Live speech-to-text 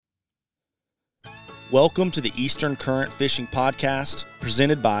Welcome to the Eastern Current Fishing Podcast,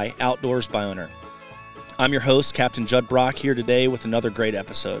 presented by Outdoors by Owner. I'm your host, Captain Judd Brock, here today with another great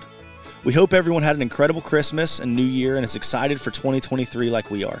episode. We hope everyone had an incredible Christmas and New Year and is excited for 2023 like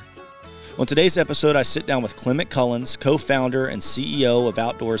we are. On today's episode, I sit down with Clement Cullins, co-founder and CEO of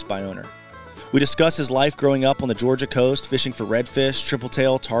Outdoors by Owner. We discuss his life growing up on the Georgia coast, fishing for redfish,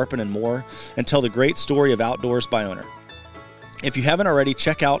 tripletail, tarpon, and more, and tell the great story of Outdoors by Owner. If you haven't already,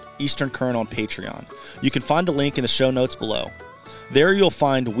 check out Eastern Current on Patreon. You can find the link in the show notes below. There you'll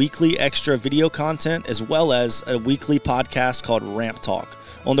find weekly extra video content as well as a weekly podcast called Ramp Talk.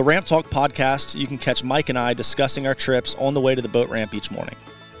 On the Ramp Talk podcast, you can catch Mike and I discussing our trips on the way to the boat ramp each morning.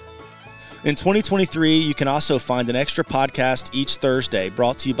 In 2023, you can also find an extra podcast each Thursday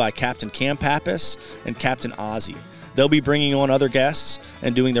brought to you by Captain Cam Pappas and Captain Ozzy. They'll be bringing on other guests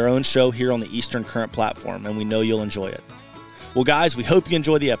and doing their own show here on the Eastern Current platform, and we know you'll enjoy it. Well, guys, we hope you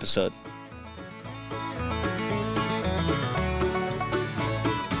enjoy the episode.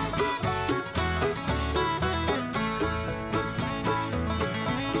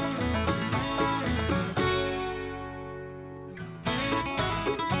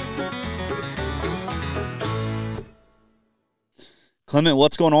 Clement,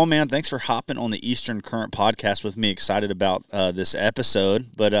 what's going on, man? Thanks for hopping on the Eastern Current podcast with me. Excited about this episode,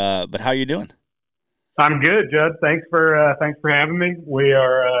 but how you doing? I'm good, Judd. Thanks for having me. We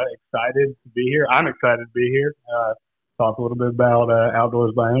are excited to be here. I'm excited to be here. Talk a little bit about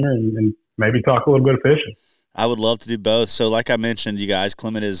Outdoors by Owner and maybe talk a little bit of fishing. I would love to do both. So, like I mentioned, you guys,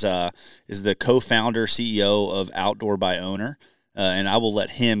 Clement is the co-founder, CEO of Outdoor by Owner. And I will let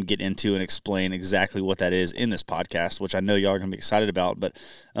him get into and explain exactly what that is in this podcast, which I know y'all are going to be excited about. But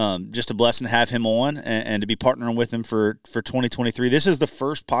just a blessing to have him on and to be partnering with him for 2023. This is the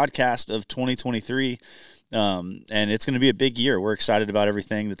first podcast of 2023, and it's going to be a big year. We're excited about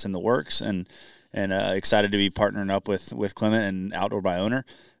everything that's in the works and excited to be partnering up with Clement and Outdoor by Owner.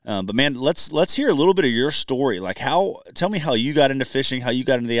 But man, let's hear a little bit of your story. Like tell me how you got into fishing, how you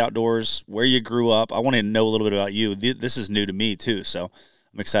got into the outdoors, where you grew up. I want to know a little bit about you. This is new to me too, so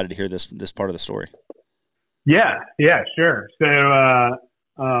I'm excited to hear this part of the story. Yeah, sure. So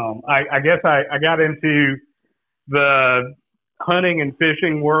I guess I got into the hunting and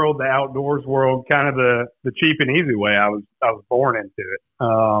fishing world, the outdoors world, kind of the cheap and easy way. I was born into it.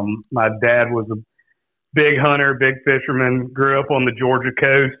 My dad was a big hunter, big fisherman, grew up on the Georgia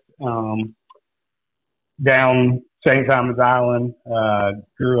coast, down St. Thomas Island,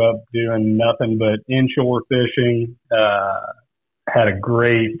 grew up doing nothing but inshore fishing, had a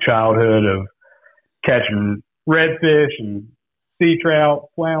great childhood of catching redfish and sea trout,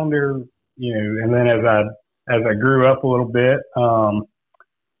 flounder, and then as I grew up a little bit,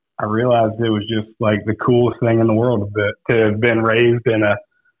 I realized it was just like the coolest thing in the world to have been raised in a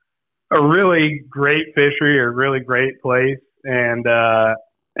really great fishery, a really great place, and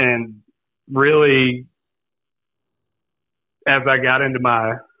really, as I got into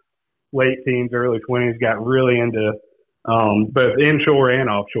my late teens, early 20s, got really into both inshore and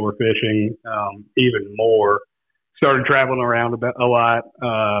offshore fishing even more. Started traveling around a lot.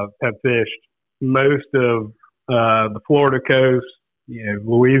 Have fished most of the Florida coast,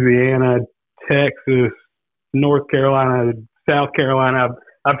 Louisiana, Texas, North Carolina, South Carolina.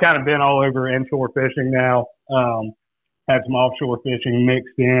 I've kind of been all over inshore fishing now. Had some offshore fishing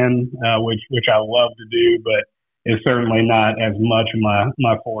mixed in, which I love to do, but it's certainly not as much of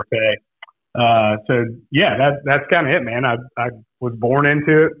my forte. So yeah, that's kind of it, man. I was born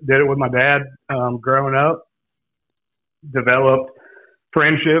into it, did it with my dad growing up, developed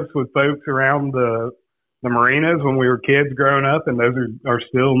friendships with folks around the marinas when we were kids growing up, and those are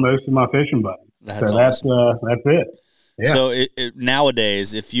still most of my fishing buddies. That's it. Yeah. So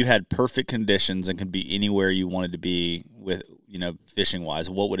nowadays, if you had perfect conditions and could be anywhere you wanted to be with, fishing wise,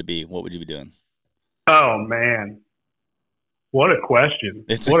 what would it be? What would you be doing? Oh man, what a question!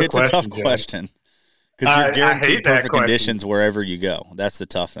 It's a tough question because you're guaranteed perfect conditions wherever you go. That's the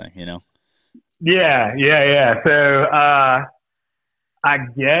tough thing, Yeah. So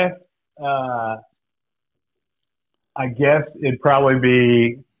I guess it'd probably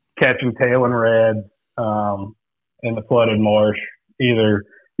be catching tail and reds. In the flooded marsh, either,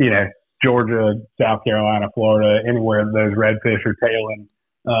 Georgia, South Carolina, Florida, anywhere those redfish are tailing.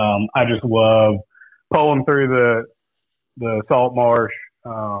 I just love pulling through the salt marsh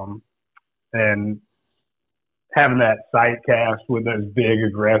and having that sight cast with those big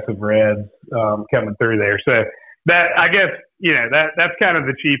aggressive reds coming through there. So that, I guess, that's kind of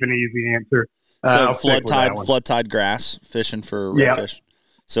the cheap and easy answer. So flood tide grass fishing for redfish.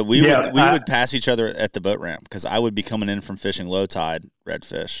 So we would pass each other at the boat ramp because I would be coming in from fishing low tide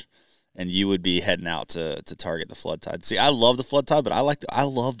redfish, and you would be heading out to target the flood tide. See, I love the flood tide, but I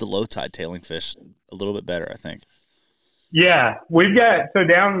love the low tide tailing fish a little bit better, I think. Yeah, we've got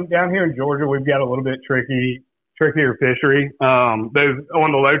down here in Georgia, we've got a little bit trickier fishery. Those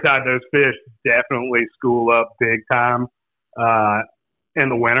on the low tide, those fish definitely school up big time in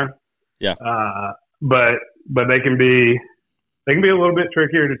the winter. Yeah, but they can be a little bit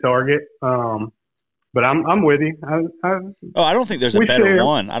trickier to target. But I'm with you. I don't think there's a better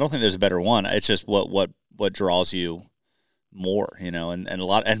one. I don't think there's a better one. It's just what draws you more, and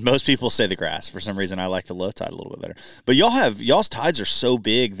and most people say the grass. For some reason, I like the low tide a little bit better. But y'all's tides are so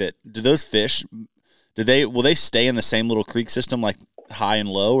big that do those fish, will they stay in the same little creek system like high and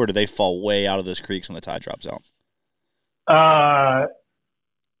low, or do they fall way out of those creeks when the tide drops out?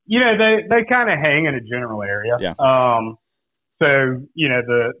 They kind of hang in a general area. Yeah. So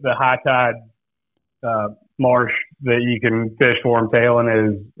the high tide marsh that you can fish for them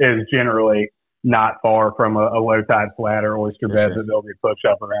tailing is generally not far from a low tide flat or oyster bed that they'll be pushed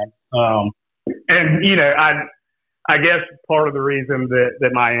up around. I guess part of the reason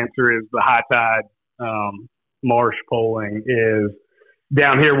that my answer is the high tide marsh poling is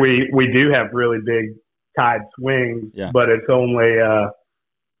down here we do have really big tide swings, but it's only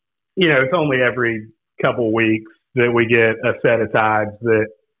it's only every couple of weeks that we get a set of tides that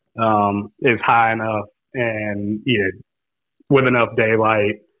is high enough and with enough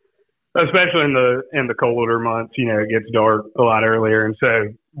daylight, especially in the colder months. It gets dark a lot earlier, and so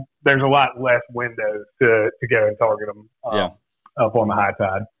there's a lot less windows to go and target them up on the high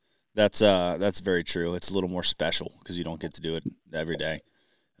tide. That's very true. It's a little more special because you don't get to do it every day.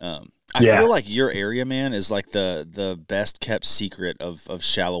 I feel like your area, man, is like the best kept secret of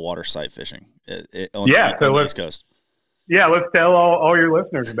shallow water sight fishing on the East Coast. Yeah, let's tell all your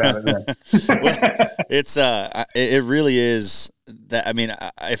listeners about it then. Well, it's it really is that. I mean,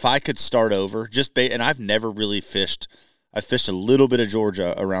 if I could start over, and I've never really fished. I fished a little bit of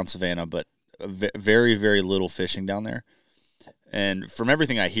Georgia around Savannah, but very, very little fishing down there. And from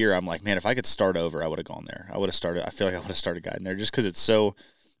everything I hear, I'm like, man, if I could start over, I would have gone there. I feel like I would have started guiding there just because it's so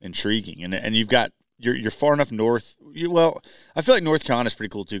intriguing. And you've got you're far enough north. I feel like North Carolina is pretty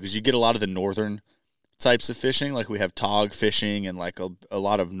cool too because you get a lot of the northern types of fishing. Like we have tog fishing and like a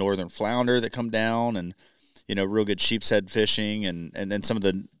lot of northern flounder that come down, and real good sheep's head fishing, and then some of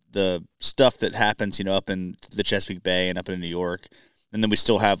the stuff that happens up in the Chesapeake Bay and up in New York. And then we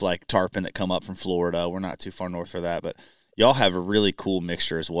still have like tarpon that come up from Florida. We're not too far north for that, but y'all have a really cool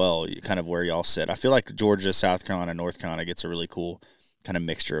mixture as well, kind of where y'all sit. I feel like Georgia, South Carolina, North Carolina gets a really cool kind of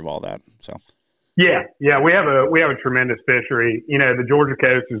mixture of all that. So yeah, we have a tremendous fishery. The Georgia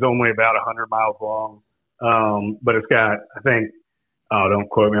coast is only about 100 miles long, but it's got, I think, don't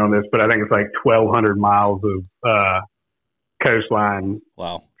quote me on this, but I think it's like 1,200 miles of coastline,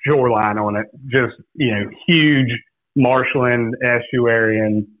 shoreline on it. Just huge marshland,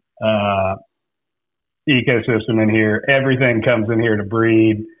 estuarine ecosystem in here. Everything comes in here to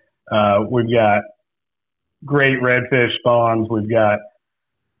breed. We've got great redfish spawns. We've got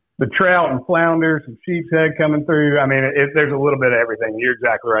the trout and flounders and sheep's head coming through. I mean, there's a little bit of everything. You're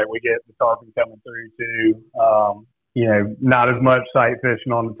exactly right. We get the tarpon coming through too. Not as much sight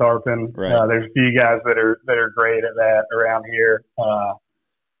fishing on the tarpon. Right. There's a few guys that are great at that around here.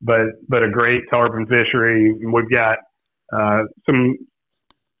 But a great tarpon fishery. We've got some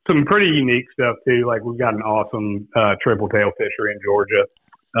pretty unique stuff too. Like we've got an awesome triple tail fishery in Georgia.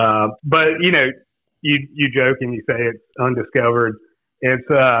 But you joke and you say it's undiscovered. It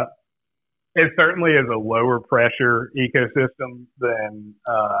certainly is a lower pressure ecosystem than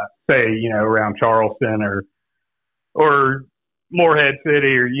say around Charleston or Morehead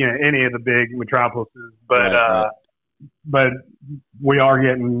City or any of the big metropolises. But right. But we are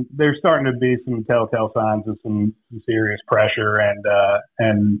there's starting to be some telltale signs of some serious pressure, and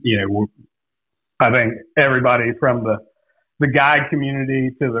I think everybody from the guide community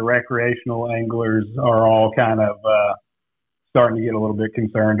to the recreational anglers are all kind of starting to get a little bit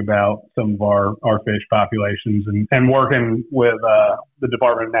concerned about some of our fish populations, and working with the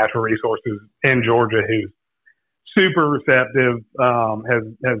Department of Natural Resources in Georgia, who's super receptive,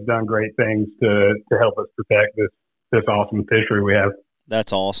 has done great things to help us protect this awesome fishery we have.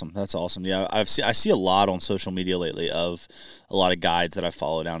 That's awesome. Yeah, I see a lot on social media lately of a lot of guides that I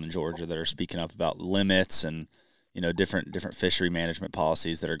follow down in Georgia that are speaking up about limits and different fishery management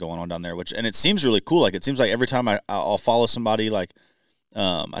policies that are going on down there. And it seems really cool. Like it seems like every time I'll follow somebody, like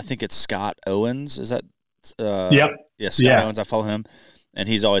I think it's Scott Owens. Is that? Yep. Yeah, Scott Owens. I follow him, and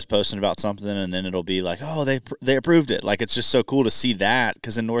he's always posting about something, and then it'll be like, oh, they approved it. Like it's just so cool to see that,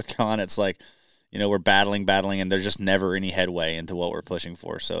 because in North Carolina, it's like, we're battling, and there's just never any headway into what we're pushing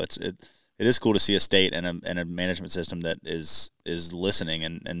for. So it is cool to see a state and a management system that is listening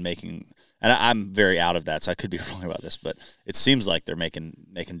and making. And I'm very out of that, so I could be wrong about this, but it seems like they're making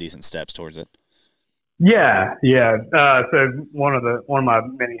decent steps towards it. Yeah. So one of my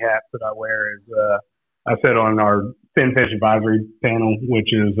many hats that I wear is I sit on our Fin Fish Advisory Panel,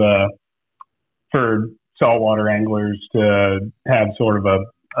 which is for saltwater anglers to have sort of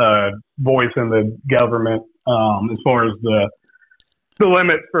a voice in the government as far as the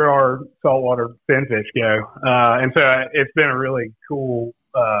limits for our saltwater finfish go. And so it's been a really cool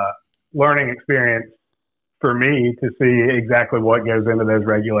learning experience for me to see exactly what goes into those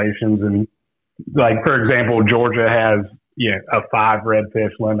regulations. And like, for example, Georgia has a 5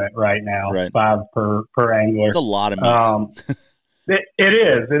 redfish limit right now, right. 5 per angler. It's a lot of meat. It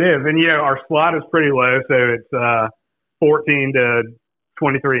is. And, our slot is pretty low, so it's 14 to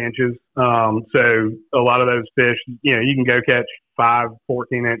 23 inches. So a lot of those fish, you can go catch 5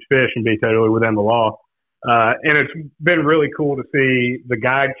 14-inch fish and be totally within the law. And it's been really cool to see the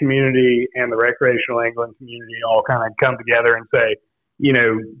guide community and the recreational angling community all kind of come together and say,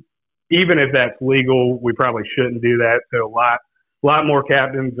 even if that's legal, we probably shouldn't do that. So a lot more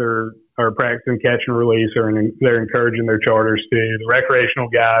captains are practicing catch and release, or they're encouraging their charters to. The recreational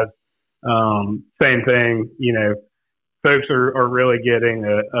guys, same thing. Folks are really getting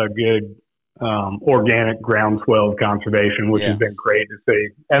a good organic groundswell of conservation, which has been great to see.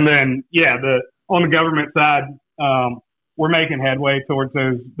 And then, on the government side, we're making headway towards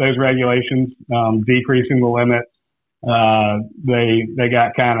those regulations, decreasing the limits. They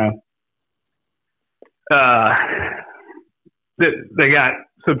got kind of they got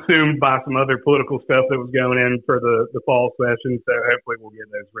subsumed by some other political stuff that was going in for the fall session. So hopefully we'll get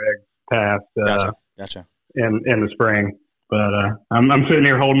those regs passed Gotcha. in the spring. But I'm sitting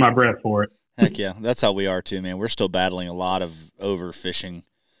here holding my breath for it. Heck yeah, that's how we are too, man. We're still battling a lot of overfishing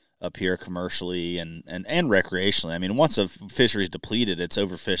up here commercially and recreationally. I mean, once a fishery's depleted, it's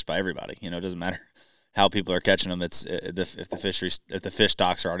overfished by everybody. It doesn't matter how people are catching them. It's if the fish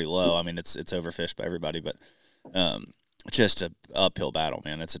stocks are already low, I mean, it's overfished by everybody. But just a uphill battle,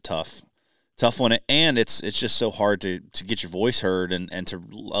 man. It's a tough one, and it's just so hard to get your voice heard and to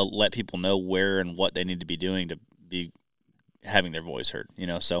let people know where and what they need to be doing to be having their voice heard.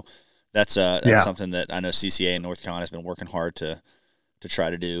 So that's something that I know CCA in North Carolina has been working hard to try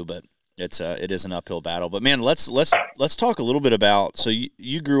to do, but it is an uphill battle. But man, let's talk a little bit about. So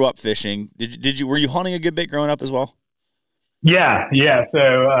you grew up fishing. Were you hunting a good bit growing up as well? Yeah.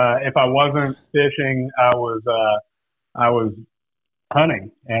 So if I wasn't fishing, I was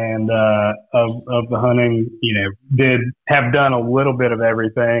hunting, and of the hunting, have done a little bit of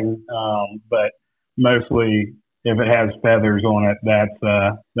everything, but mostly if it has feathers on it,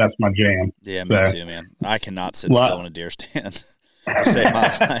 that's my jam. Yeah, me too, man. I cannot sit still in a deer stand. To save my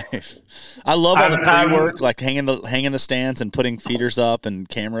life. I love all the pre-work, like hanging the stands and putting feeders up and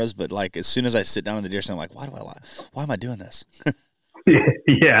cameras, but like as soon as I sit down in the deer stand, I'm like, why am I doing this?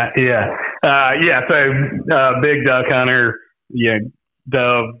 Yeah. So big duck hunter,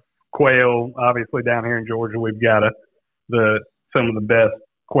 dove, quail. Obviously down here in Georgia, we've got some of the best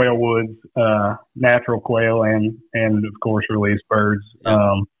quail woods, natural quail and of course released birds,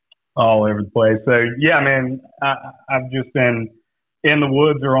 all over the place. So yeah, man, I've just been in the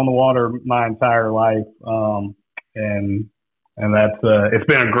woods or on the water my entire life. And that's, it's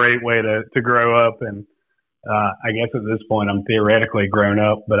been a great way to grow up. And, I guess at this point I'm theoretically grown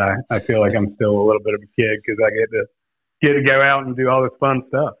up, but I feel like I'm still a little bit of a kid because I get to go out and do all this fun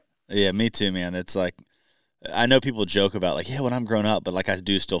stuff. Yeah, me too, man. It's like, I know people joke about like, when I'm grown up, but like I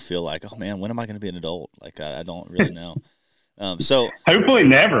do still feel like, oh man, when am I going to be an adult? Like I don't really know. So hopefully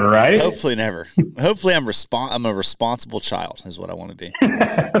never, right? Hopefully never. Hopefully I'm a responsible child is what I want to be.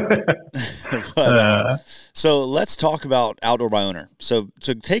 But, so let's talk about Outdoor by Owner. So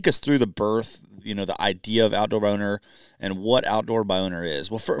take us through the birth, the idea of Outdoor by Owner and what Outdoor by Owner is.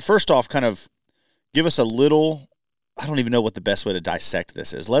 Well, first off, kind of give us a little, I don't even know what the best way to dissect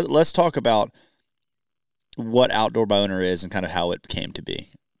this is. Let's talk about what Outdoor by Owner is and kind of how it came to be.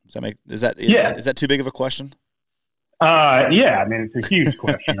 Is that too big of a question? Yeah, I mean, it's a huge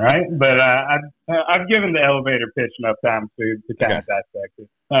question, right? But I've given the elevator pitch enough time to kind of dissect it.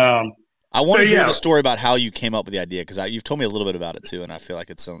 I want to hear the story about how you came up with the idea, because you've told me a little bit about it too, and I feel like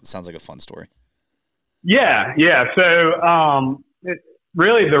it sounds like a fun story. Yeah. So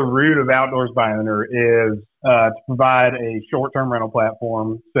really the root of Outdoors by Owner is to provide a short-term rental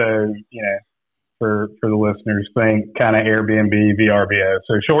platform. So, for the listeners, think kind of Airbnb, VRBO.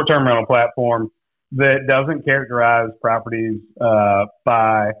 So short-term rental platform that doesn't characterize properties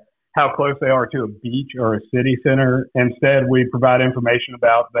by how close they are to a beach or a city center. Instead, we provide information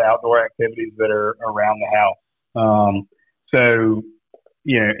about the outdoor activities that are around the house. So,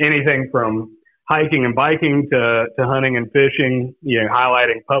 anything from hiking and biking to hunting and fishing,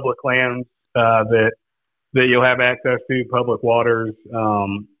 highlighting public lands that you'll have access to, public waters.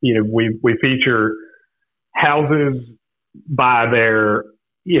 We feature houses by their,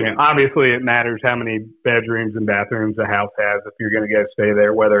 obviously it matters how many bedrooms and bathrooms a house has if you're going to go stay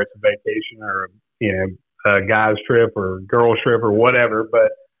there, whether it's a vacation or, a guy's trip or girl's trip or whatever.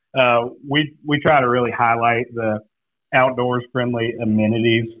 But we try to really highlight the outdoors friendly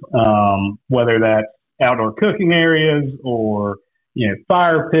amenities, whether that's outdoor cooking areas or,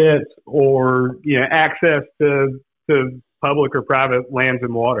 fire pits or, access to public or private lands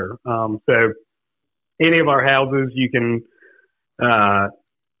and water. So any of our houses,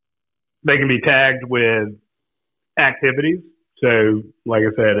 they can be tagged with activities. So like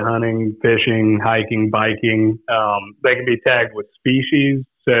I said, hunting, fishing, hiking, biking. They can be tagged with species.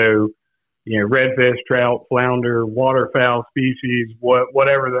 So, redfish, trout, flounder, waterfowl species,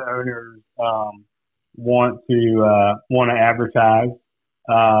 whatever the owners want to advertise.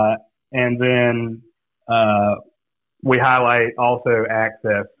 And then we highlight also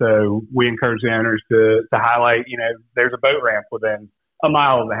access. So we encourage the owners to highlight, there's a boat ramp within a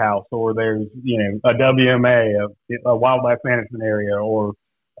mile of the house, or there's, a WMA, a wildlife management area, or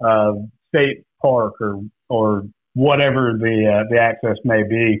state park, or whatever the access may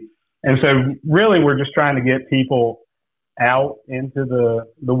be. And so really we're just trying to get people out into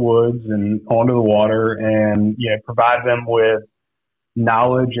the woods and onto the water and, provide them with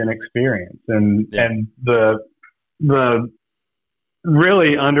knowledge and experience. And the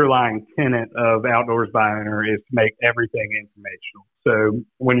really underlying tenet of Outdoors by Owner is to make everything informational. So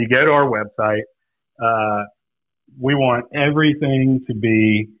when you go to our website, we want everything to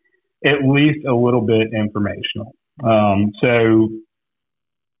be at least a little bit informational. So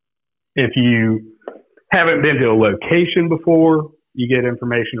if you haven't been to a location before, you get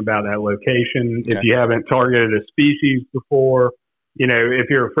information about that location. Okay. If you haven't targeted a species before, if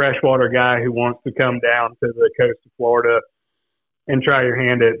you're a freshwater guy who wants to come down to the coast of Florida and try your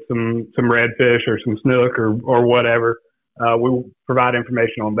hand at some redfish or some snook or whatever, we provide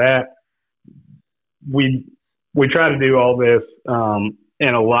information on that. We try to do all this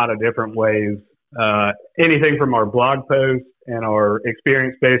in a lot of different ways. Anything from our blog posts and our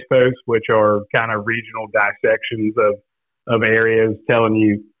experience-based posts, which are kind of regional dissections of areas, telling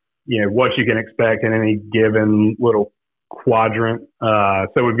you, what you can expect in any given little quadrant.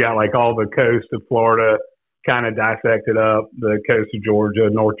 So we've got like all the coast of Florida kind of dissected up, the coast of Georgia,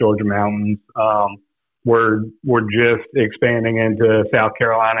 North Georgia mountains. We're just expanding into South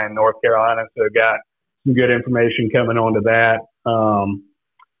Carolina and North Carolina, so got some good information coming onto that.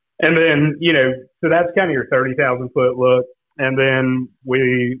 And then, so that's kind of your 30,000 foot look. And then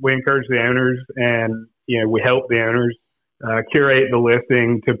we encourage the owners and, we help the owners curate the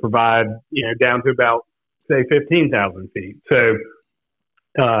listing to provide, down to about, say, 15,000 feet. So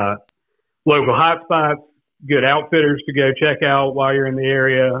local hotspots, good outfitters to go check out while you're in the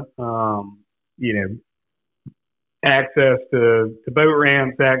area, access to boat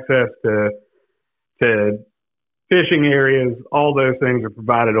ramps, access to fishing areas, all those things are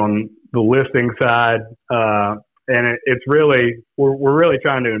provided on the listing side. And it's really, we're really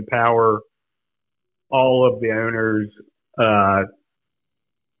trying to empower all of the owners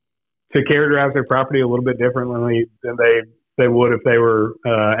to characterize their property a little bit differently than they would if they were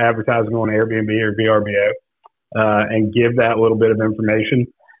advertising on Airbnb or VRBO, and give that little bit of information.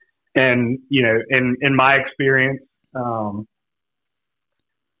 And, in my experience,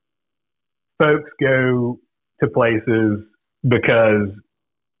 folks go to places because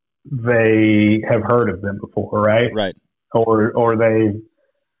they have heard of them before, right? Right. Or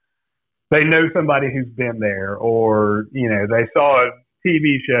they know somebody who's been there, or, they saw a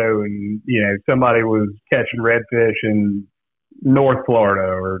TV show and, somebody was catching redfish in North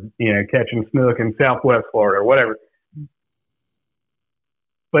Florida or, catching snook in Southwest Florida or whatever.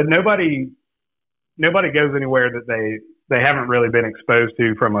 But nobody goes anywhere that they haven't really been exposed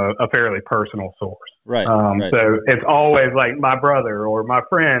to from a fairly personal source. Right, right. So it's always like my brother or my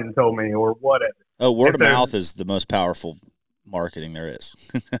friend told me or whatever. Oh, word of mouth is the most powerful marketing there is.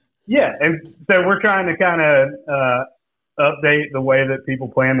 Yeah. And so we're trying to kind of update the way that people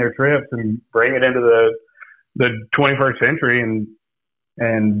plan their trips and bring it into the 21st century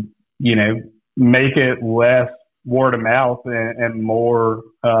and make it less word of mouth and more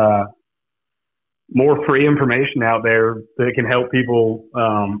free information out there that can help people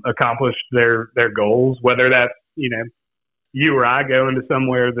accomplish their goals, whether that's, you or I go into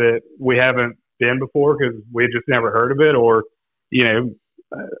somewhere that we haven't been before because we just never heard of it, or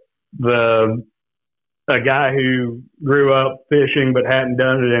a guy who grew up fishing but hadn't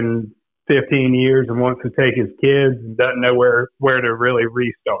done it in 15 years and wants to take his kids and doesn't know where to really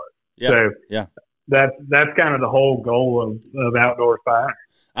restart. Yeah. So yeah. That's kind of the whole goal of Outdoors by Hunter.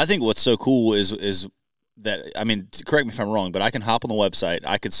 I think what's so cool is that, I mean, correct me if I'm wrong, but I can hop on the website.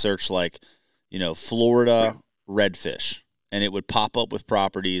 I could search Florida redfish, and it would pop up with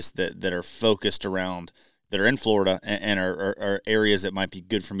properties that are focused around, that are in Florida and are areas that might be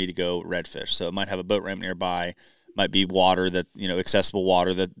good for me to go redfish. So it might have a boat ramp nearby, might be water that, accessible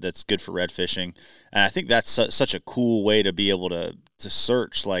water that's good for red fishing. And I think that's such a cool way to be able to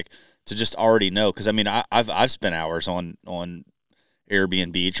search, to just already know. Cause I mean, I've spent hours on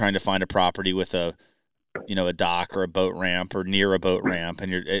Airbnb trying to find a property with a dock or a boat ramp or near a boat ramp.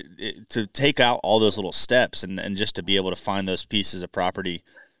 And to take out all those little steps and just to be able to find those pieces of property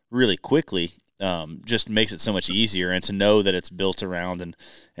really quickly, just makes it so much easier, and to know that it's built around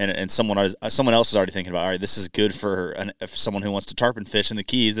and someone else is already thinking about, all right, this is good for someone who wants to tarpon fish in the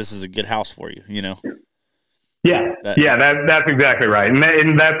Keys. This is a good house for you, Yeah, that's exactly right,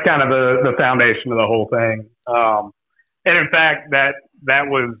 and that's kind of the foundation of the whole thing. And in fact, that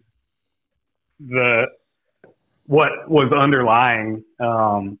was what was underlying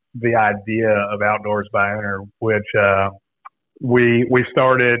the idea of Outdoors by Hunter, which we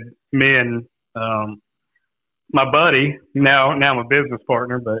started, me and my buddy, now my business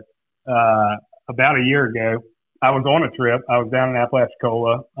partner, but about a year ago, I was on a trip. I was down in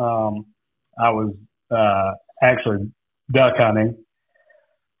Apalachicola. I was actually duck hunting,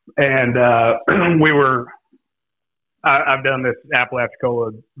 and I've done this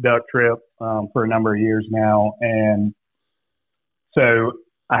Apalachicola duck trip for a number of years now, and so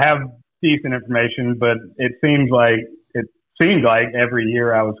I have decent information, but it seemed like every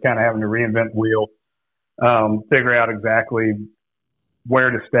year I was kind of having to reinvent the wheel, figure out exactly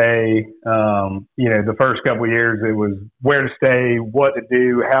where to stay. The first couple of years it was where to stay, what to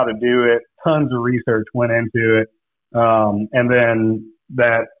do, how to do it. Tons of research went into it. And then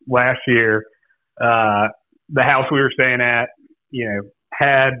that last year, the house we were staying at,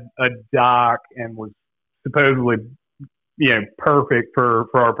 had a dock and was supposedly, perfect for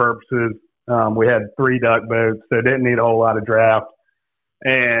our purposes. We had 3 duck boats, so didn't need a whole lot of draft.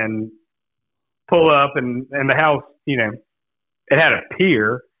 And pull up, and the house, it had a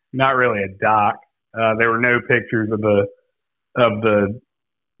pier, not really a dock. There were no pictures of the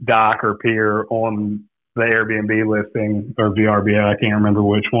dock or pier on the Airbnb listing or VRBO. I can't remember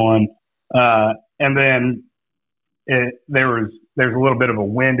which one. And then there's a little bit of a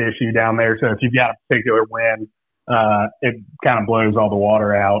wind issue down there. So if you've got a particular wind, it kind of blows all the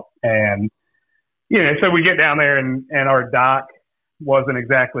water out. And, so we get down there and our dock wasn't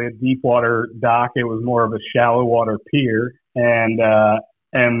exactly a deep water dock. It was more of a shallow water pier. And I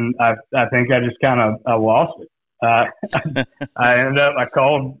think I just kind of lost it. I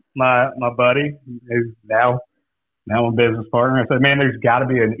called my buddy who's now a business partner. I said, man, there's got to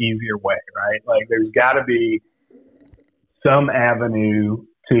be an easier way, right? Like there's got to be some avenue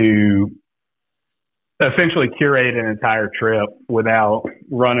to essentially curate an entire trip without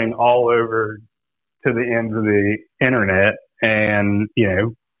running all over to the ends of the internet and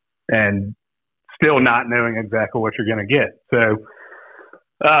still not knowing exactly what you're going to get. So,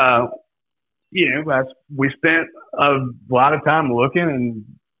 we spent a lot of time looking and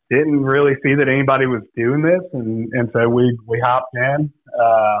didn't really see that anybody was doing this. And so we hopped in.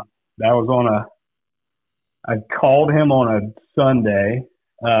 That was I called him on a Sunday.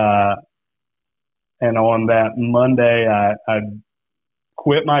 And on that Monday, I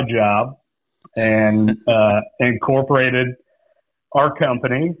quit my job and incorporated our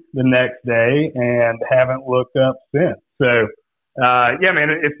company the next day and haven't looked up since. So, man,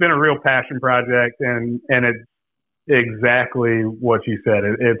 it's been a real passion project, and it's exactly what you said.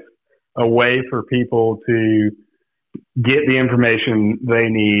 It's a way for people to get the information they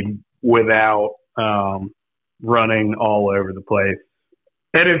need without running all over the place.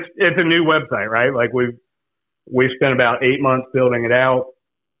 And it's a new website, right? Like we've spent about 8 months building it out.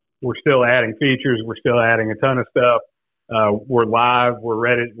 We're still adding features. We're still adding a ton of stuff. We're live. We're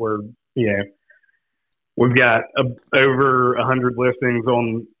ready. We've got over 100 listings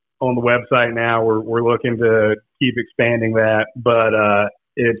on the website now. We're looking to keep expanding that, but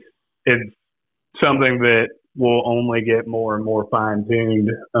it's something that will only get more and more fine tuned.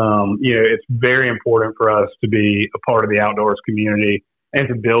 It's very important for us to be a part of the outdoors community and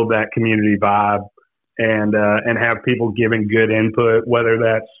to build that community vibe and have people giving good input, whether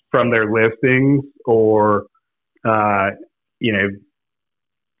that's from their listings or you know,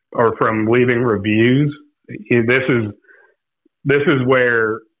 or from leaving reviews. This is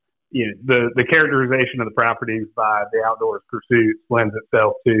where, you know, the characterization of the properties by the Outdoors Pursuits lends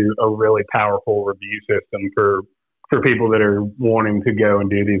itself to a really powerful review system for people that are wanting to go and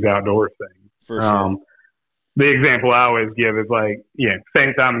do these outdoor things. For sure. The example I always give is like,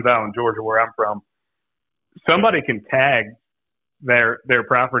 St. Simons Island, Georgia, where I'm from. Somebody can tag their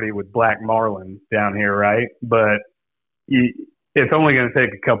property with black marlin down here, right? But it's only going to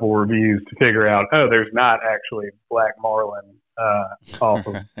take a couple reviews to figure out, oh, there's not actually black marlin off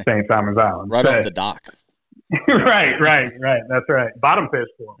of St. Simons Island. Right off the dock. Right. That's right. Bottom fish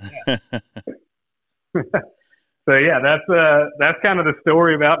for them. Yeah. So yeah, that's kind of the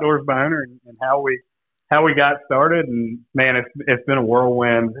story of Outdoors by Owner and how we got started. And man, it's been a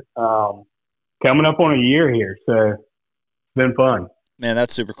whirlwind. Coming up on a year here, so it's been fun. Man,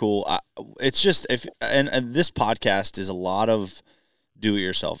 that's super cool. It's just and this podcast is a lot of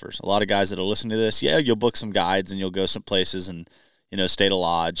do-it-yourselfers. A lot of guys that are listening to this, you'll book some guides and you'll go some places and stay at a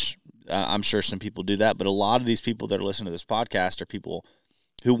lodge. I'm sure some people do that, but a lot of these people that are listening to this podcast are people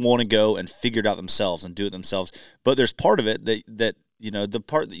who want to go and figure it out themselves and do it themselves. But there's part of it that the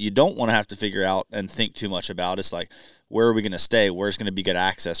part that you don't want to have to figure out and think too much about is like, where are we going to stay? Where's going to be good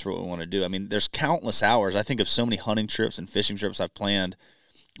access for what we want to do? I mean, there's countless hours. I think of so many hunting trips and fishing trips I've planned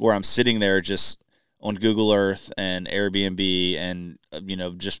where I'm sitting there just on Google Earth and Airbnb and,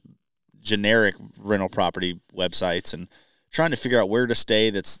 just generic rental property websites and trying to figure out where to stay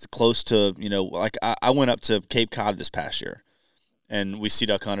that's close to, like I went up to Cape Cod this past year. And we sea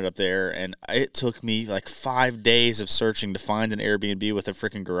duck hunted up there, and it took me like 5 days of searching to find an Airbnb with a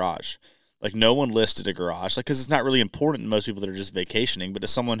freaking garage. Like, no one listed a garage, like, because it's not really important to most people that are just vacationing. But as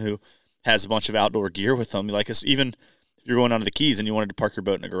someone who has a bunch of outdoor gear with them, like, even if you're going down to the Keys and you wanted to park your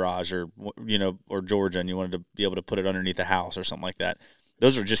boat in a garage, or or Georgia, and you wanted to be able to put it underneath a house or something like that,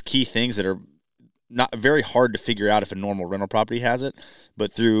 those are just key things that are not very hard to figure out if a normal rental property has it.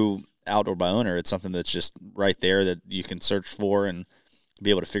 But through Outdoor by Owner, it's something that's just right there that you can search for and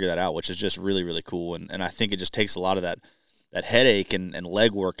be able to figure that out, which is just really, really cool. And I think it just takes a lot of that headache and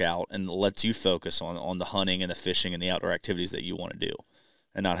legwork out and lets you focus on the hunting and the fishing and the outdoor activities that you want to do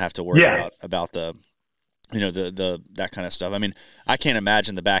and not have to worry about the that kind of stuff. I mean, I can't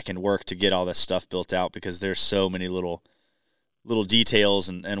imagine the back end work to get all this stuff built out because there's so many little details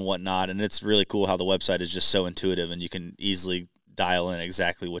and whatnot. And it's really cool how the website is just so intuitive and you can easily dial in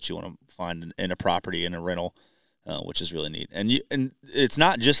exactly what you want to find in a property, in a rental, which is really neat. And it's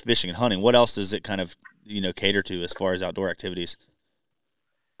not just fishing and hunting. What else does it kind of cater to as far as outdoor activities?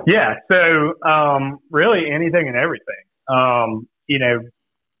 Yeah, so really anything and everything.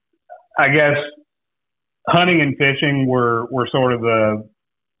 I guess hunting and fishing were sort of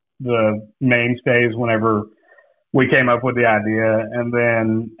the mainstays whenever we came up with the idea, and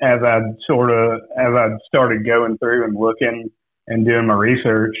then as I started going through and looking and doing my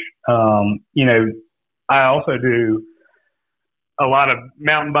research, I also do a lot of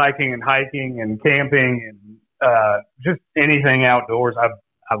mountain biking and hiking and camping and just anything outdoors. I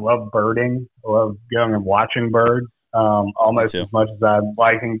love birding. I love going and watching birds almost as much as I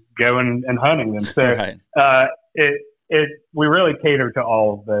like going and hunting them. So right. We really cater to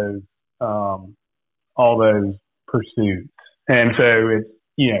all those pursuits. And so it's,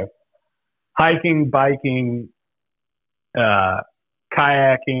 hiking, biking,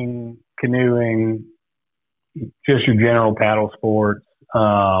 kayaking, canoeing, just your general paddle sports.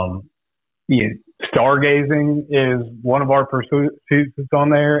 Stargazing is one of our pursuits that's on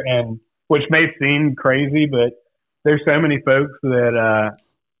there, and which may seem crazy, but there's so many folks that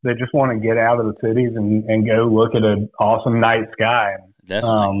just want to get out of the cities and go look at an awesome night sky.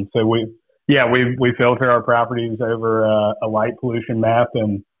 Definitely. So we filter our properties over a light pollution map,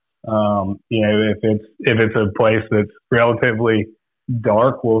 and if it's a place that's relatively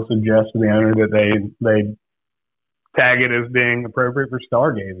dark, we'll suggest to the owner that they tag it as being appropriate for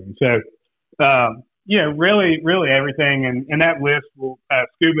stargazing. So, really everything, and that list will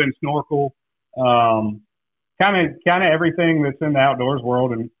scuba and snorkel, kind of everything that's in the outdoors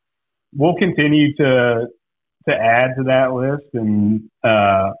world, and we'll continue to add to that list, and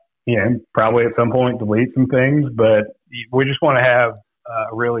probably at some point delete some things, but we just want to have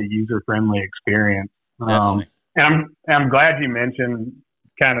a really user friendly experience. Definitely. And I'm glad you mentioned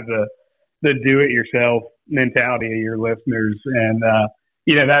kind of the do it yourself mentality of your listeners, and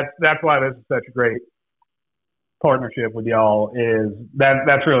that's why this is such a great partnership with y'all. Is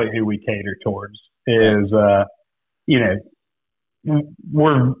that's really who we cater towards. Is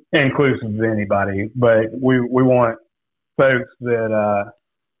we're inclusive of anybody, but we want folks that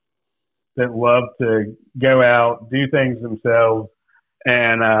that love to go out, do things themselves.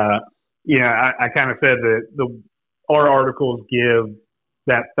 And, I kind of said that our articles give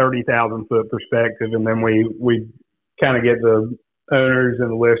that 30,000 foot perspective. And then we kind of get the owners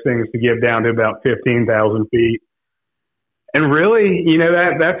and the listings to give down to about 15,000 feet. And really,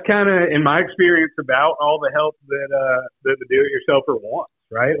 that's kind of, in my experience, about all the help that the do-it-yourselfer wants,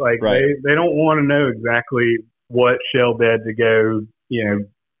 right? Like right. They don't want to know exactly what shell bed to go,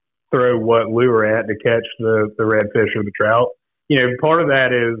 throw what lure at to catch the redfish or the trout. Part of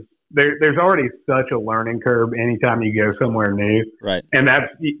that is there's already such a learning curve anytime you go somewhere new, right? And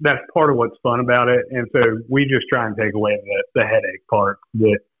that's part of what's fun about it. And so we just try and take away the headache parts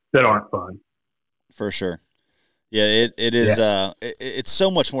that aren't fun. For sure. Yeah, it is. Yeah. It's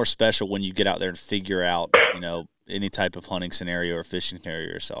so much more special when you get out there and figure out, any type of hunting scenario or fishing scenario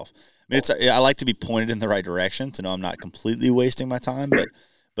yourself. I mean, I like to be pointed in the right direction to know I'm not completely wasting my time,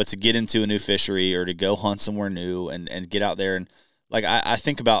 but to get into a new fishery or to go hunt somewhere new and get out there and like I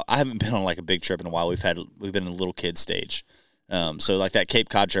think about, I haven't been on like a big trip in a while. We've been in the little kid stage. So like that Cape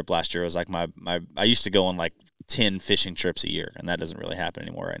Cod trip last year was like I used to go on like 10 fishing trips a year, and that doesn't really happen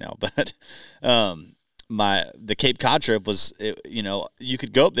anymore right now. But the Cape Cod trip was, you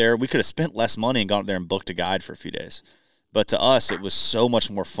could go up there. We could have spent less money and gone up there and booked a guide for a few days. But to us, it was so much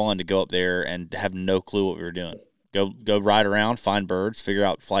more fun to go up there and have no clue what we were doing. Go ride around, find birds, figure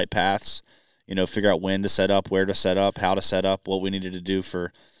out flight paths, figure out when to set up, where to set up, how to set up, what we needed to do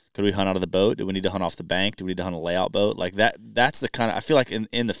could we hunt out of the boat? Do we need to hunt off the bank? Do we need to hunt a layout boat? Like that's the kind of, I feel like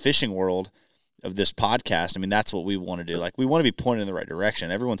in the fishing world of this podcast, I mean, that's what we want to do. Like we want to be pointed in the right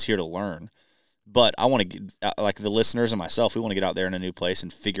direction. Everyone's here to learn. But I want to get, like the listeners and myself, we want to get out there in a new place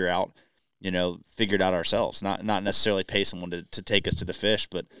and figure it out ourselves. Not necessarily pay someone to take us to the fish,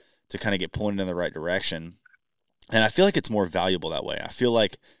 but to kind of get pointed in the right direction. And I feel like it's more valuable that way. I feel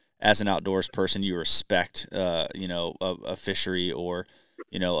like as an outdoors person, you respect, a fishery or,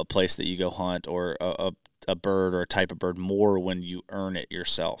 a place that you go hunt or a bird or a type of bird more when you earn it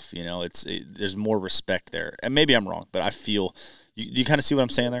yourself. There's more respect there. And maybe I'm wrong, but I feel you kind of see what I'm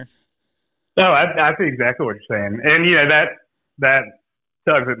saying there? No, I see exactly what you're saying. And, that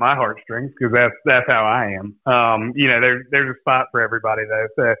tugs at my heartstrings because that's how I am. There's a spot for everybody though.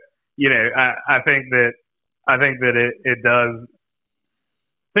 So, I think that it does.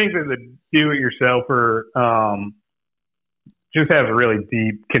 I think that the do-it-yourselfer just has a really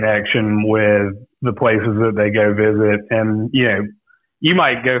deep connection with the places that they go visit. And, you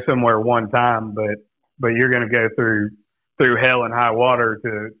might go somewhere one time, but you're going to go through hell and high water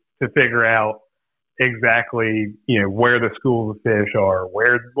to figure out exactly, where the schools of fish are,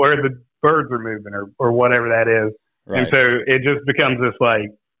 where the birds are moving or whatever that is. Right. And so it just becomes this,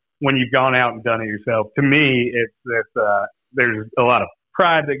 like, when you've gone out and done it yourself, to me, it's this, there's a lot of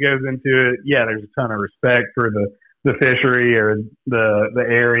pride that goes into it. Yeah. There's a ton of respect for the fishery or the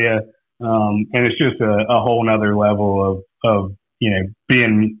area. And it's just a whole nother level of,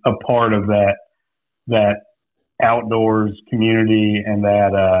 being a part of that outdoors community and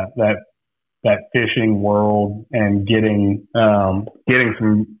that fishing world and getting some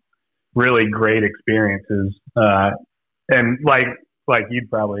really great experiences. And like you'd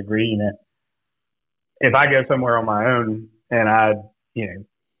probably agree, if I go somewhere on my own and I,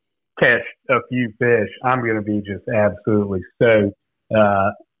 catch a few fish, I'm going to be just absolutely stoked.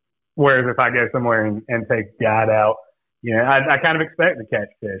 Whereas if I go somewhere and take guide out, I kind of expect to catch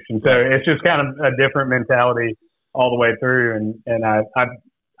fish. And so it's just kind of a different mentality all the way through. And I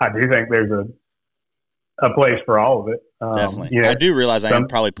do think there's a place for all of it. Definitely. I do realize I am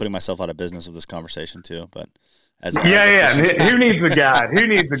probably putting myself out of business with this conversation too, but Who needs a guide? Who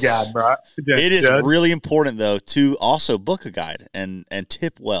needs a guide, bro? It is really important though to also book a guide and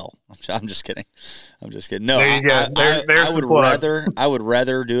tip well. I'm just kidding. No, I would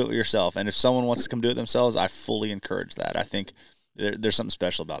rather do it yourself. And if someone wants to come do it themselves, I fully encourage that. I think there's something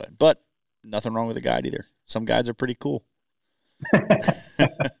special about it. But nothing wrong with a guide either. Some guides are pretty cool.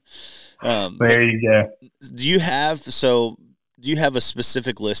 There you go. Do you have a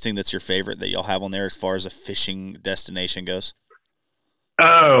specific listing that's your favorite that y'all have on there as far as a fishing destination goes?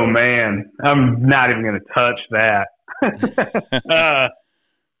 Oh man, I'm not even going to touch that.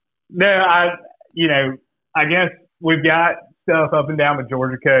 No, I guess we've got stuff up and down the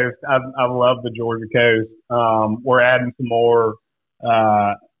Georgia coast. I love the Georgia coast. We're adding some more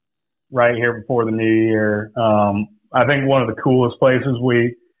right here before the new year. I think one of the coolest places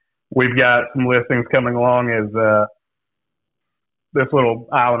we've got some listings coming along is this little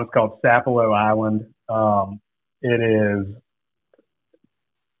island. It's called Sapelo Island. It is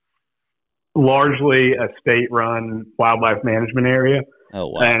largely a state-run wildlife management area. Oh,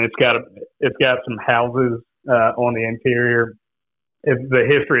 wow. And it's got some houses on the interior. The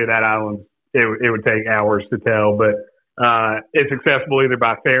history of that island, it would take hours to tell, but it's accessible either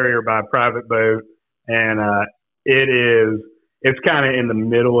by ferry or by private boat, and it's kind of in the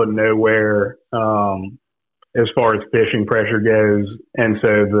middle of nowhere as far as fishing pressure goes. And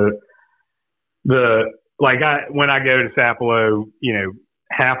so when I go to Sapelo,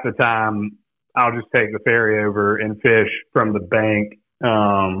 half the time I'll just take the ferry over and fish from the bank.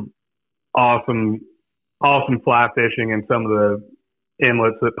 Awesome fly fishing in some of the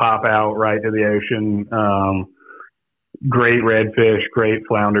inlets that pop out right to the ocean. Great redfish, great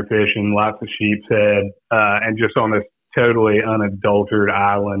flounder fishing, lots of sheep's head, and just on this totally unadulterated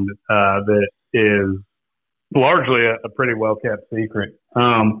island that is largely a pretty well kept secret.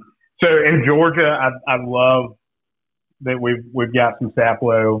 So in Georgia, I love that we've got some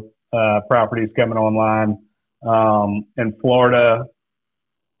Sapelo properties coming online. In Florida,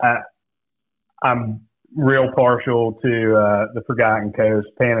 I'm real partial to the Forgotten Coast,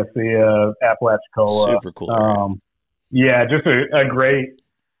 Panacea, Apalachicola. Super cool. Yeah, just a great,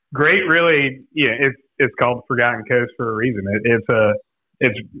 really. It's called the Forgotten Coast for a reason.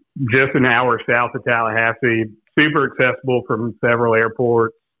 It's just an hour south of Tallahassee. Super accessible from several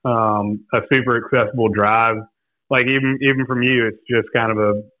airports. A super accessible drive. Like even from you, it's just kind of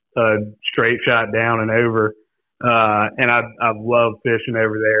a straight shot down and over. And I love fishing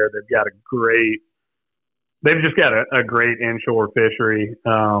over there. They've just got a great inshore fishery,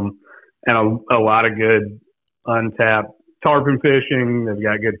 and a lot of good untapped tarpon fishing. They've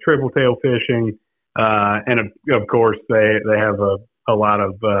got good triple tail fishing, and of course they have a lot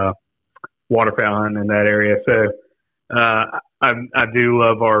of waterfowl hunting in that area. So I do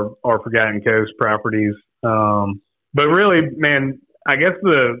love our Forgotten Coast properties. But really, man, I guess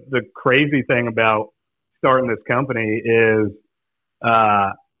the crazy thing about starting this company is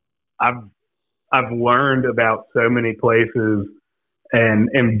I've learned about so many places and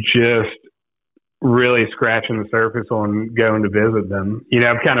am just really scratching the surface on going to visit them.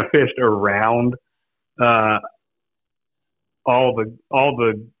 I've kind of fished around all the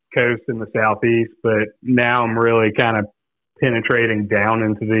coast in the Southeast, but now I'm really kind of penetrating down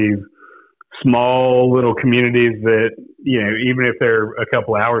into these small little communities that, even if they're a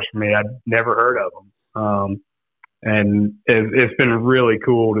couple hours from me, I'd never heard of them. And it's been really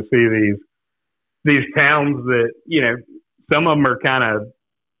cool to see these towns that, some of them are kind of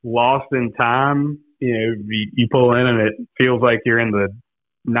lost in time. You pull in and it feels like you're in the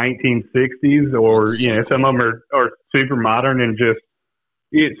 1960s, or, some of them are super modern and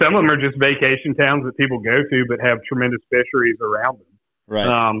some of them are just vacation towns that people go to, but have tremendous fisheries around them. Right.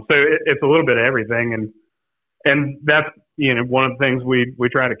 So it's a little bit of everything. And that's, one of the things we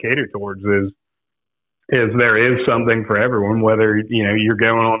try to cater towards is there is something for everyone, whether, you're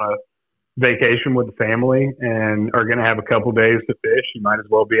going on a vacation with the family and are going to have a couple days to fish. You might as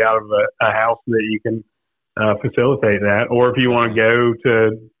well be out of a house that you can facilitate that. Or if you want to go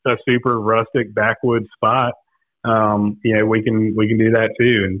to a super rustic backwoods spot, we can do that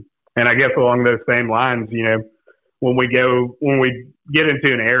too. And I guess along those same lines, when we get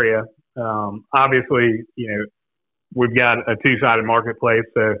into an area, obviously, we've got a two-sided marketplace.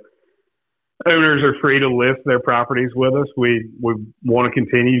 So owners are free to list their properties with us. We want to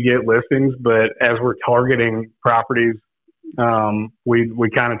continue to get listings, but as we're targeting properties, we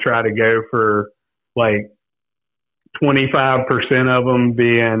kind of try to go for like 25% of them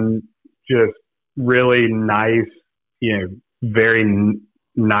being just really nice, very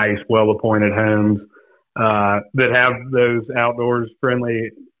nice, well-appointed homes that have those outdoors friendly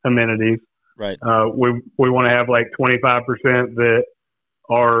amenities. Right. We want to have like 25% that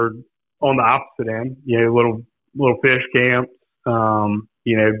are on the opposite end, little fish camps.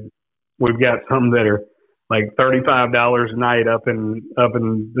 We've got some that are like $35 a night up in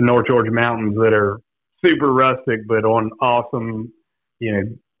the North Georgia mountains that are super rustic, but on awesome,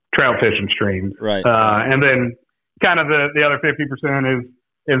 trout fishing streams. Right. And then kind of the other 50%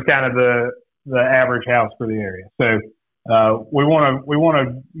 is kind of the average house for the area. So we want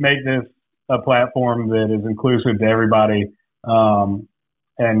to make this a platform that is inclusive to everybody,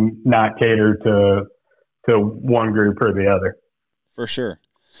 and not cater to one group or the other. For sure.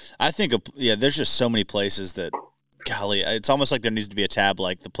 I think, there's just so many places that, golly, it's almost like there needs to be a tab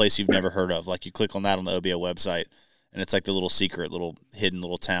like the place you've never heard of. Like you click on that on the OBO website, and it's like the little secret, little hidden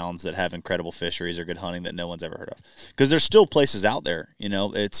little towns that have incredible fisheries or good hunting that no one's ever heard of. Because there's still places out there,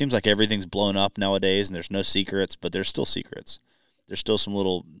 It seems like everything's blown up nowadays, and there's no secrets, but there's still secrets. There's still some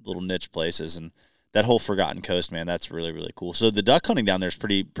little niche places, and that whole Forgotten Coast, man, that's really, really cool. So the duck hunting down there is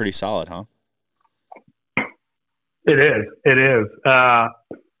pretty solid, huh? It is. It is.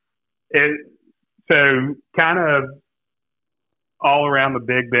 So kind of all around the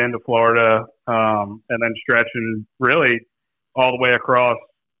Big Bend of Florida, and then stretching really all the way across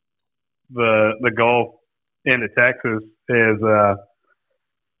the Gulf into Texas is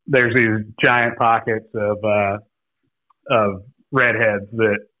there's these giant pockets of redheads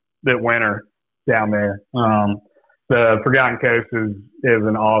that winter down there. The Forgotten Coast is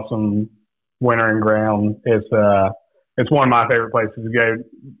an awesome wintering ground. It's one of my favorite places to go.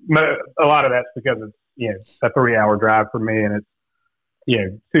 A lot of that's because it's a 3-hour drive for me, and it's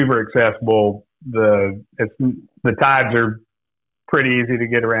super accessible. The tides are pretty easy to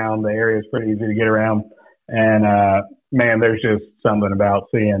get around. The area is pretty easy to get around, and man, there's just something about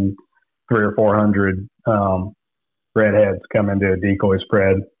seeing 300 or 400 redheads come into a decoy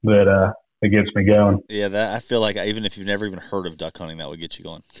spread that it gets me going. Yeah, that I feel like even if you've never even heard of duck hunting, that would get you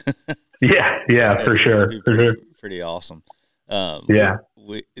going. yeah, for sure. Pretty awesome. Yeah.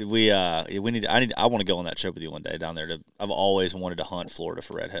 We need. I want to go on that trip with you one day down there. I've always wanted to hunt Florida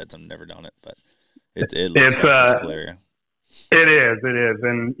for redheads. I've never done it, but it looks like a cool area. It is,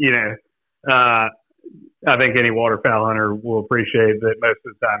 and I think any waterfowl hunter will appreciate that most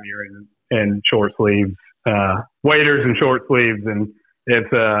of the time you're in short sleeves, waders and short sleeves, and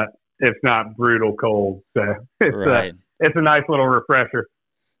it's not brutal cold, so it's a nice little refresher.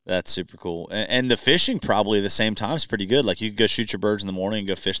 That's super cool. And the fishing probably at the same time is pretty good. Like you could go shoot your birds in the morning and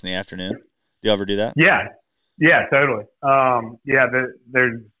go fish in the afternoon. Do you ever do that? Yeah, totally.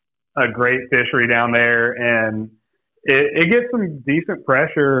 There's a great fishery down there, and it gets some decent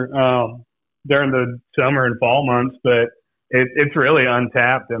pressure during the summer and fall months, but it's really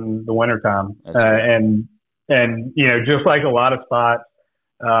untapped in the wintertime. And just like a lot of spots,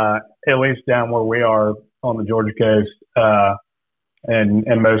 at least down where we are on the Georgia coast, and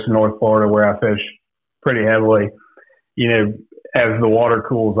most of North Florida where I fish pretty heavily, as the water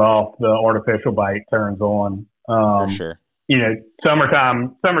cools off, the artificial bite turns on. For sure.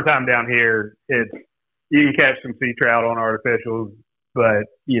 Summertime down here, you can catch some sea trout on artificials, but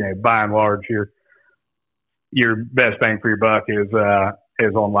by and large, your best bang for your buck is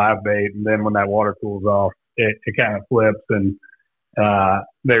on live bait. And then when that water cools off, it kind of flips, and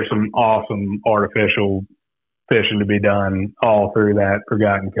there's some awesome artificial fishing to be done all through that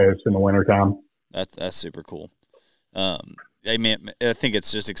Forgotten Coast in the wintertime. That's super cool. Hey man, I think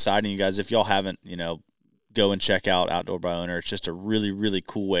it's just exciting, you guys. If y'all haven't, go and check out Outdoor by Owner. It's just a really, really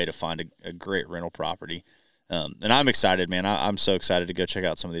cool way to find a great rental property. And I'm excited, man. I'm so excited to go check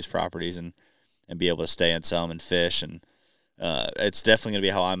out some of these properties and be able to stay in some and fish. And it's definitely going to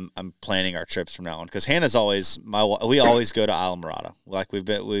be how I'm planning our trips from now on. Because Hannah's always we always go to Islamorada. Like we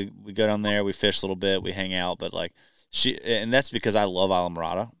go down there, we fish a little bit, we hang out. But like and that's because I love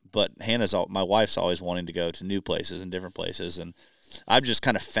Islamorada. But my wife's always wanting to go to new places and different places, and I've just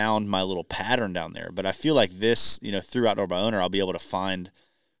kind of found my little pattern down there. But I feel like this, through Outdoor by Owner, I'll be able to find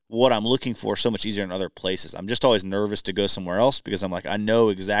what I'm looking for so much easier in other places. I'm just always nervous to go somewhere else because I'm like, I know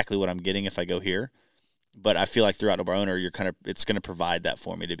exactly what I'm getting if I go here. But I feel like through Outdoor by Owner, it's going to provide that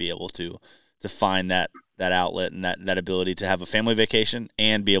for me to be able to find that outlet and that ability to have a family vacation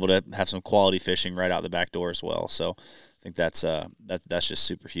and be able to have some quality fishing right out the back door as well. So I think that's just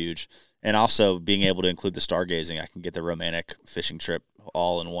super huge. And also being able to include the stargazing, I can get the romantic fishing trip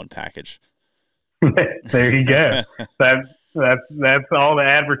all in one package. There you go. That's all the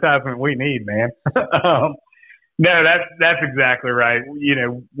advertisement we need, man. No, that's exactly right.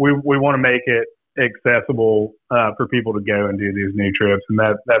 We want to make it accessible for people to go and do these new trips, and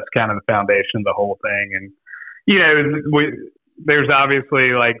that's kind of the foundation of the whole thing. And there's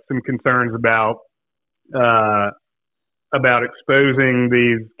obviously like some concerns about exposing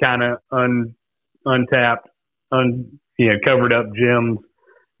these kind of untapped, covered up gems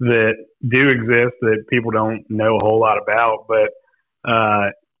that do exist that people don't know a whole lot about. But,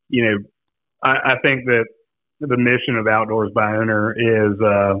 I think that the mission of Outdoors by Owner is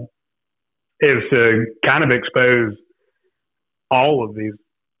to kind of expose all of these,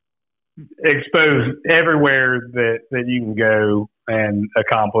 expose everywhere that you can go and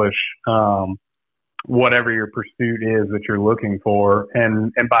accomplish, whatever your pursuit is that you're looking for,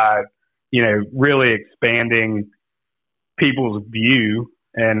 and by really expanding people's view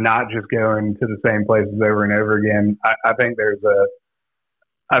and not just going to the same places over and over again. I think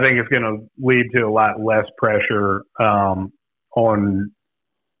it's going to lead to a lot less pressure on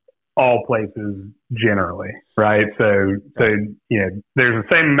all places generally, right? So there's the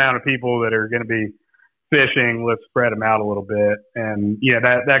same amount of people that are going to be fishing. Let's spread them out a little bit, and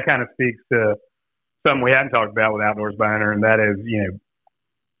that kind of speaks to something we hadn't talked about with Outdoors by Owner, and that is,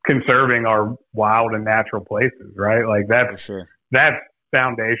 conserving our wild and natural places, right? Like For sure. that's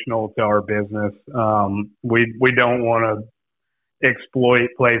foundational to our business. We don't want to exploit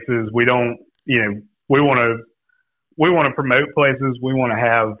places. We don't, we want to promote places. We want to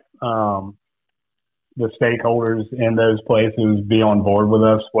have the stakeholders in those places be on board with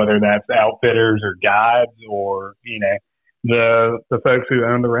us, whether that's outfitters or guides or the folks who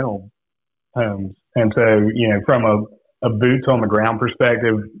own the rental homes. And so from a boots on the ground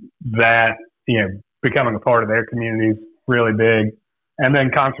perspective, that becoming a part of their community is really big. And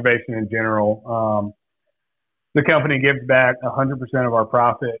then conservation in general. The company gives back 100% of our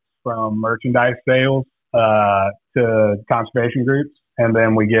profits from merchandise sales to conservation groups, and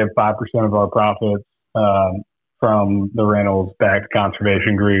then we give 5% of our profits from the rentals back to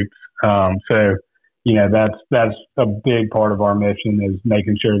conservation groups. So that's a big part of our mission, is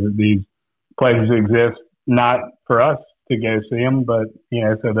making sure that these places exist, not for us to go see them, but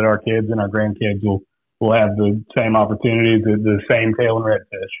so that our kids and our grandkids will have the same opportunities, the same tail and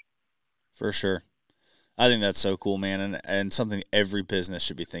redfish. For sure. I think that's so cool, man, and something every business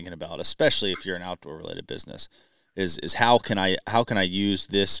should be thinking about, especially if you're an outdoor related business, is how can I use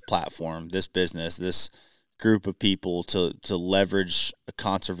this platform, this business, this group of people to leverage a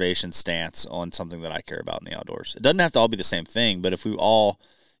conservation stance on something that I care about in the outdoors. It doesn't have to all be the same thing, but if we all,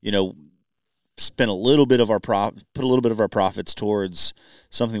 spend a little bit of put a little bit of our profits towards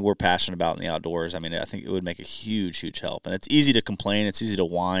something we're passionate about in the outdoors, I mean, I think it would make a huge, huge help. And it's easy to complain, it's easy to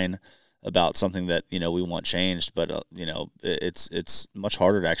whine about something that we want changed, but it's much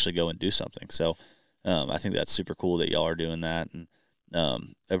harder to actually go and do something. So I think that's super cool that y'all are doing that, and a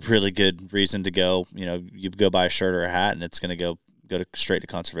really good reason to go. You go buy a shirt or a hat, and it's going to go straight to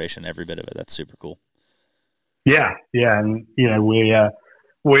conservation. Every bit of it. That's super cool. Yeah, and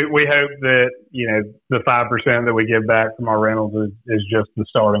we hope that the 5% that we give back from our rentals is just the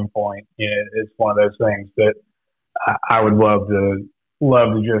starting point. It's one of those things that I would love to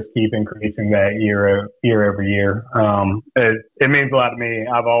just keep increasing that year over year. It means a lot to me.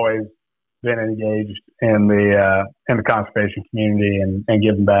 I've always been engaged in the conservation community and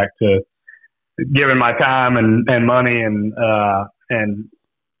giving my time and money and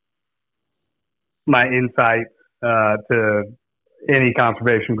my insights to any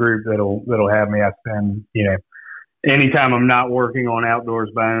conservation group that'll have me. I spend anytime I'm not working on Outdoors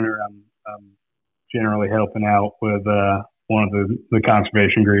by Owner, I'm generally helping out with one of the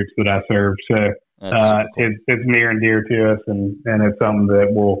conservation groups that I serve. So cool. It's near and dear to us, and it's something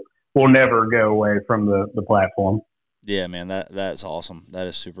that will never go away from the platform. Yeah, man, that's awesome. That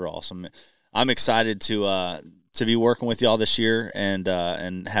is super awesome. I'm excited to be working with y'all this year and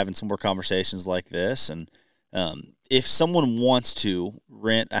having some more conversations like this. And if someone wants to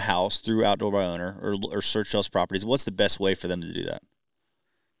rent a house through Outdoor by Owner or search those properties, what's the best way for them to do that?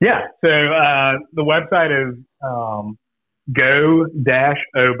 Yeah, so the website is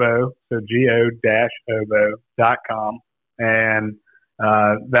go-obo, so go-obo.com, and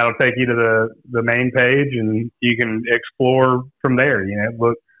that'll take you to the main page, and you can explore from there.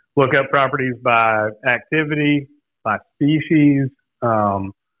 Look up properties by activity, by species,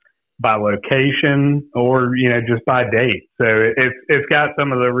 by location, or just by date. So it's got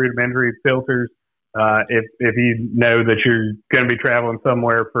some of the rudimentary filters. If you know that you're going to be traveling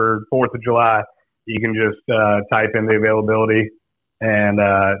somewhere for 4th of July, you can just type in the availability and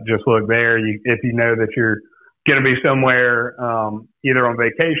just look there. If you know that you're going to be somewhere either on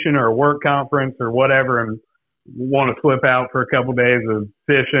vacation or a work conference or whatever and want to slip out for a couple days of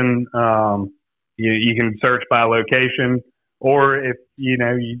fishing, you can search by location. Or if you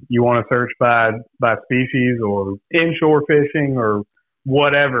want to search by species or inshore fishing or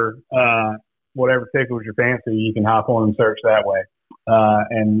whatever tickles your fancy, you can hop on and search that way.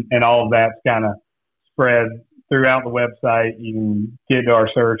 And all of that's kind of spread throughout the website. You can get to our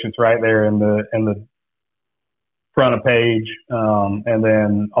search; it's right there in the front of page, and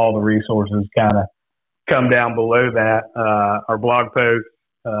then all the resources kind of come down below that. Our blog posts,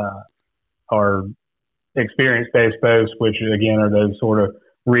 our experience-based posts, which again are those sort of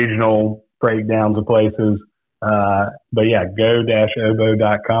regional breakdowns of places. But yeah,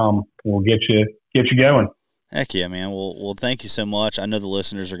 go-obo.com will get you going. Heck yeah, man. Well, thank you so much. I know the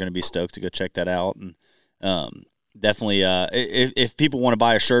listeners are going to be stoked to go check that out. And definitely, if people want to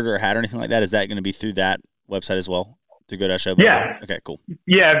buy a shirt or a hat or anything like that, is that going to be through that website as well? Through go-obo? Yeah. Okay, cool.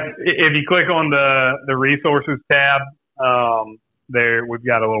 Yeah. If you click on the resources tab, there we've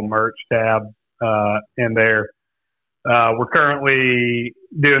got a little merch tab in there. We're currently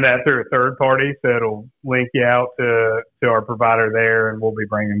doing that through a third party, so it'll link you out to our provider there, and we'll be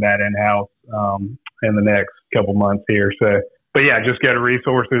bringing that in-house in the next couple months here. So but yeah, just go to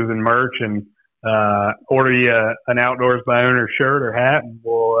resources and merch and order you an Outdoors by Owner shirt or hat, and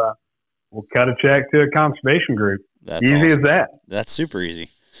we'll cut a check to a conservation group. That's easy awesome. as that. That's super easy.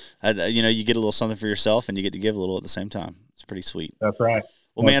 You get a little something for yourself, and you get to give a little at the same time. It's pretty sweet. That's right.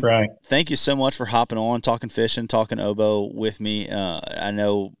 Well, man, thank you so much for hopping on, talking fishing, talking oboe with me. I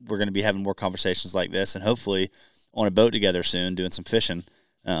know we're going to be having more conversations like this, and hopefully on a boat together soon, doing some fishing.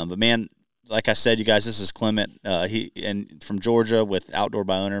 But man, like I said, you guys, this is Clement. He from Georgia with Outdoor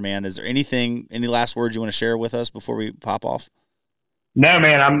by Owner. Man, is there any last words you want to share with us before we pop off? No,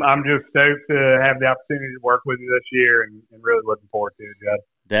 man, I'm just stoked to have the opportunity to work with you this year, and really looking forward to it, Judd.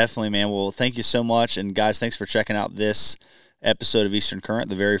 Definitely, man. Well, thank you so much, and guys, thanks for checking out this episode of Eastern Current,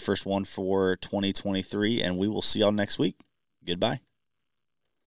 the very first one for 2023, and we will see y'all next week. Goodbye.